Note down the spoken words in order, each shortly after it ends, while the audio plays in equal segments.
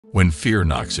When fear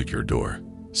knocks at your door,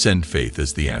 send faith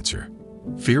as the answer.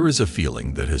 Fear is a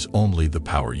feeling that has only the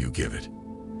power you give it.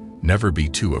 Never be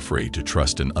too afraid to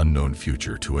trust an unknown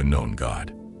future to a known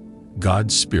God.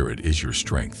 God's Spirit is your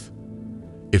strength.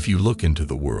 If you look into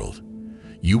the world,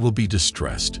 you will be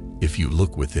distressed. If you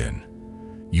look within,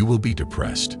 you will be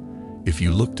depressed. If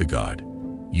you look to God,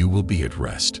 you will be at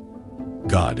rest.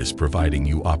 God is providing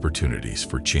you opportunities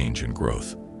for change and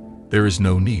growth. There is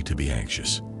no need to be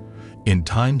anxious. In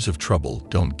times of trouble,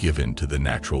 don't give in to the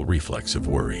natural reflex of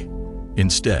worry.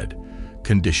 Instead,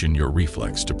 condition your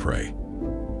reflex to pray.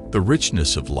 The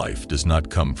richness of life does not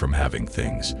come from having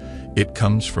things. It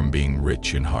comes from being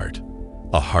rich in heart,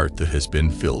 a heart that has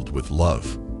been filled with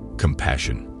love,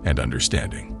 compassion, and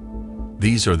understanding.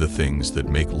 These are the things that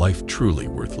make life truly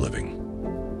worth living.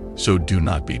 So do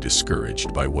not be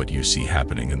discouraged by what you see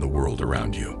happening in the world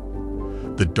around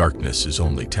you. The darkness is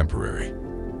only temporary.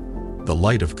 The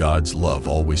light of God's love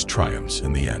always triumphs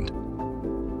in the end.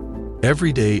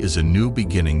 Every day is a new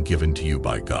beginning given to you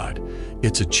by God.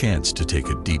 It's a chance to take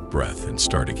a deep breath and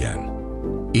start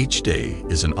again. Each day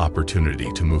is an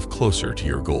opportunity to move closer to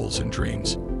your goals and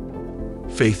dreams.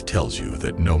 Faith tells you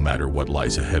that no matter what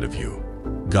lies ahead of you,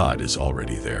 God is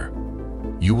already there.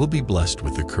 You will be blessed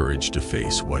with the courage to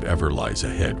face whatever lies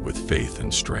ahead with faith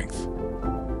and strength.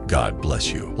 God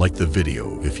bless you. Like the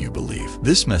video if you believe.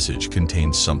 This message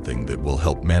contains something that will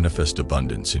help manifest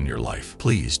abundance in your life.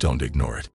 Please don't ignore it.